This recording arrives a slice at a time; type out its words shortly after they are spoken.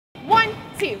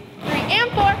2, 3,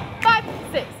 and 4, 5,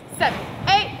 6, 7,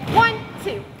 8. 1,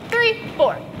 2, 3,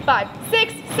 4, 5,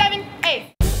 6, 7,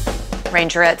 8.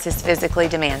 Rangerettes is physically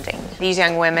demanding. These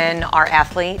young women are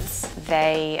athletes.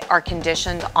 They are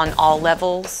conditioned on all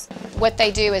levels. What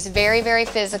they do is very, very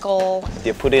physical.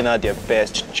 They're putting out their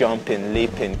best, jumping,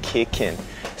 leaping, kicking,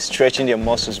 stretching their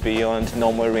muscles beyond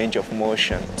normal range of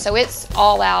motion. So it's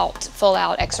all out, full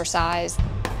out exercise.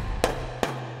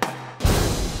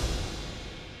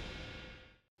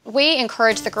 We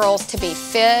encourage the girls to be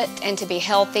fit and to be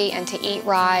healthy and to eat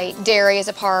right. Dairy is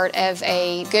a part of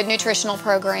a good nutritional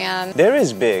program. Dairy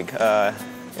is big.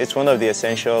 It's one of the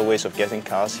essential ways of getting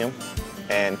calcium.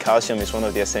 And calcium is one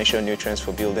of the essential nutrients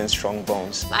for building strong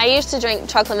bones. I used to drink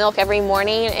chocolate milk every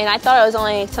morning, and I thought it was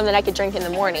only something I could drink in the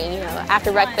morning,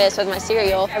 after breakfast with my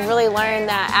cereal. I really learned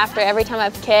that after every time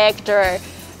I've kicked or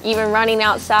even running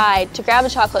outside, to grab a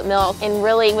chocolate milk, and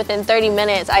really within 30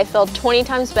 minutes I feel 20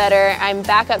 times better. I'm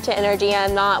back up to energy.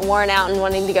 I'm not worn out and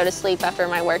wanting to go to sleep after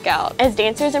my workout. As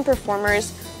dancers and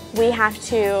performers, we have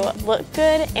to look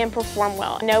good and perform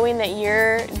well. Knowing that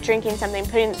you're drinking something,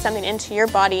 putting something into your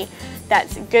body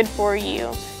that's good for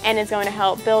you and is going to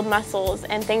help build muscles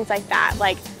and things like that,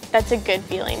 that's a good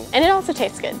feeling. And it also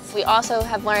tastes good. We also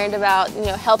have learned about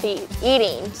healthy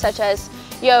eating, such as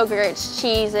yogurts,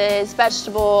 cheeses,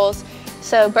 vegetables.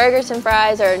 So burgers and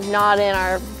fries are not in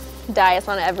our diet. It's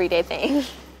not an everyday thing.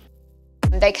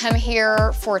 They come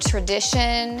here for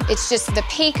tradition. It's just the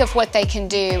peak of what they can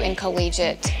do in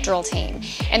collegiate drill team.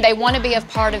 And they want to be a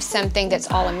part of something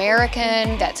that's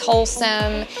all-American, that's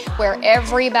wholesome, where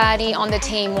everybody on the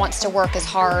team wants to work as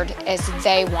hard as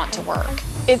they want to work.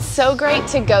 It's so great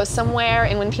to go somewhere,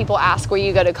 and when people ask where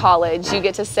you go to college, you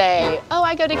get to say, oh,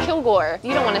 I go to Kilgore.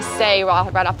 You don't want to say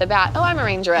right off the bat, oh, I'm a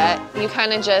Rangerette. You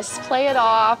kind of just play it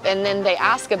off, and then they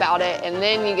ask about it, and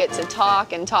then you get to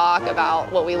talk and talk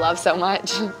about what we love so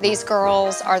much. These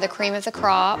girls are the cream of the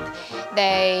crop.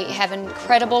 They have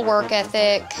incredible work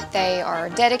ethic. They are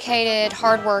dedicated,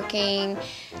 hardworking,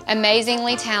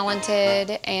 amazingly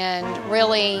talented, and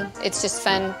really, it's just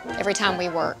fun every time we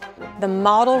work. The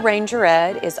model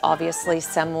Rangerette is obviously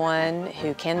someone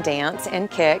who can dance and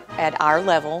kick at our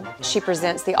level. She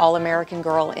presents the all-American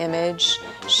girl image.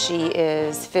 She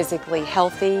is physically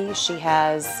healthy. She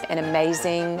has an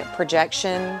amazing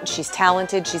projection. She's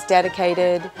talented, she's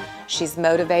dedicated, she's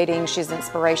motivating, she's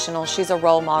inspirational. She's a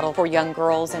role model for young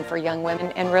girls and for young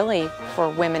women, and really for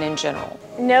women in general.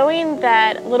 Knowing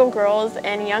that little girls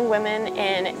and young women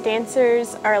and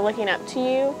dancers are looking up to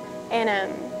you,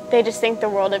 and they just think the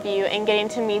world of you, and getting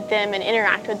to meet them and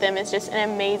interact with them is just an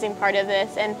amazing part of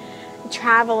this. And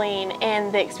traveling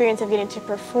and the experience of getting to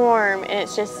perform, and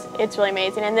it's really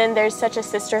amazing. And then there's such a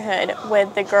sisterhood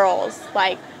with the girls.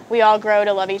 We all grow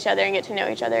to love each other and get to know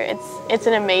each other. It's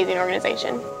an amazing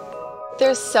organization.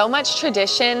 There's so much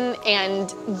tradition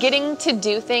and getting to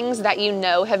do things that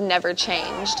have never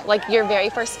changed. Like your very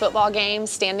first football game,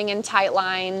 standing in tight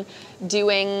line,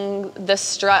 doing the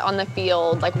strut on the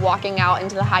field, walking out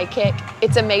into the high kick.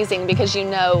 It's amazing because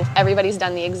everybody's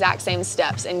done the exact same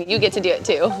steps and you get to do it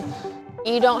too.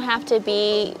 You don't have to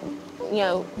be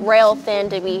rail thin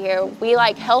to be here. We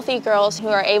like healthy girls who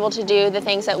are able to do the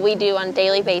things that we do on a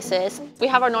daily basis. We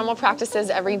have our normal practices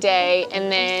every day, and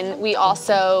then we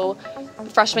also,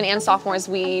 freshmen and sophomores,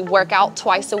 we work out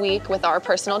twice a week with our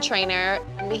personal trainer.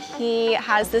 He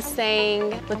has this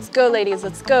saying, let's go ladies,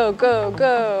 let's go, go,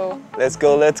 go. Let's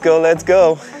go, let's go, let's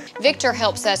go. Victor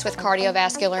helps us with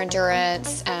cardiovascular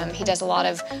endurance. He does a lot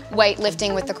of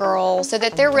weightlifting with the girls so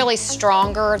that they're really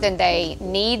stronger than they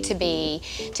need to be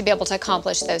able to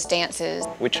accomplish those dances.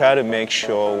 We try to make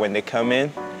sure when they come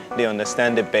in, they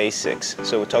understand the basics.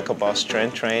 So we talk about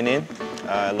strength training,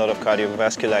 a lot of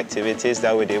cardiovascular activities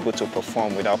that we're able to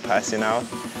perform without passing out.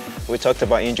 We talked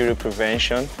about injury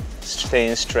prevention,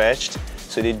 staying stretched.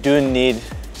 So they do need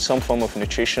some form of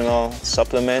nutritional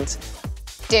supplement.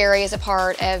 Dairy is a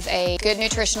part of a good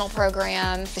nutritional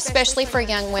program, especially for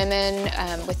young women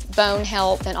with bone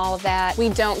health and all of that. We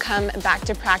don't come back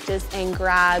to practice and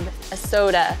grab a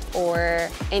soda or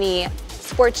any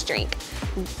sports drink.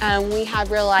 We have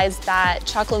realized that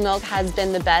chocolate milk has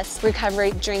been the best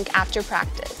recovery drink after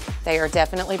practice. They are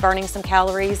definitely burning some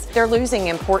calories. They're losing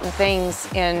important things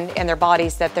in their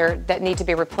bodies that need to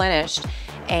be replenished.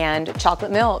 And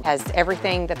chocolate milk has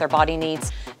everything that their body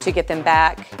needs to get them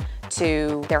back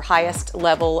to their highest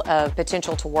level of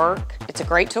potential to work. It's a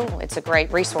great tool. It's a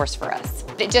great resource for us.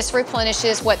 It just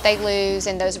replenishes what they lose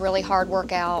in those really hard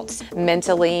workouts.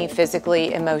 Mentally,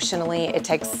 physically, emotionally, it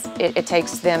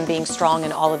takes them being strong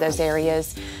in all of those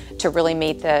areas to really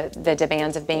meet the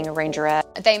demands of being a Rangerette.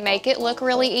 They make it look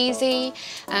really easy,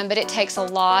 but it takes a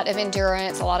lot of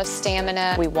endurance, a lot of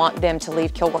stamina. We want them to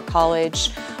leave Kilgore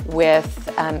College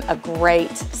with a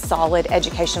great, solid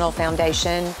educational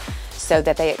foundation so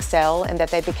that they excel and that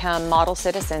they become model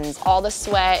citizens. All the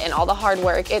sweat and all the hard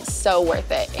work, it's so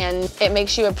worth it. And it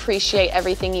makes you appreciate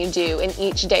everything you do and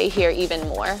each day here even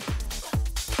more.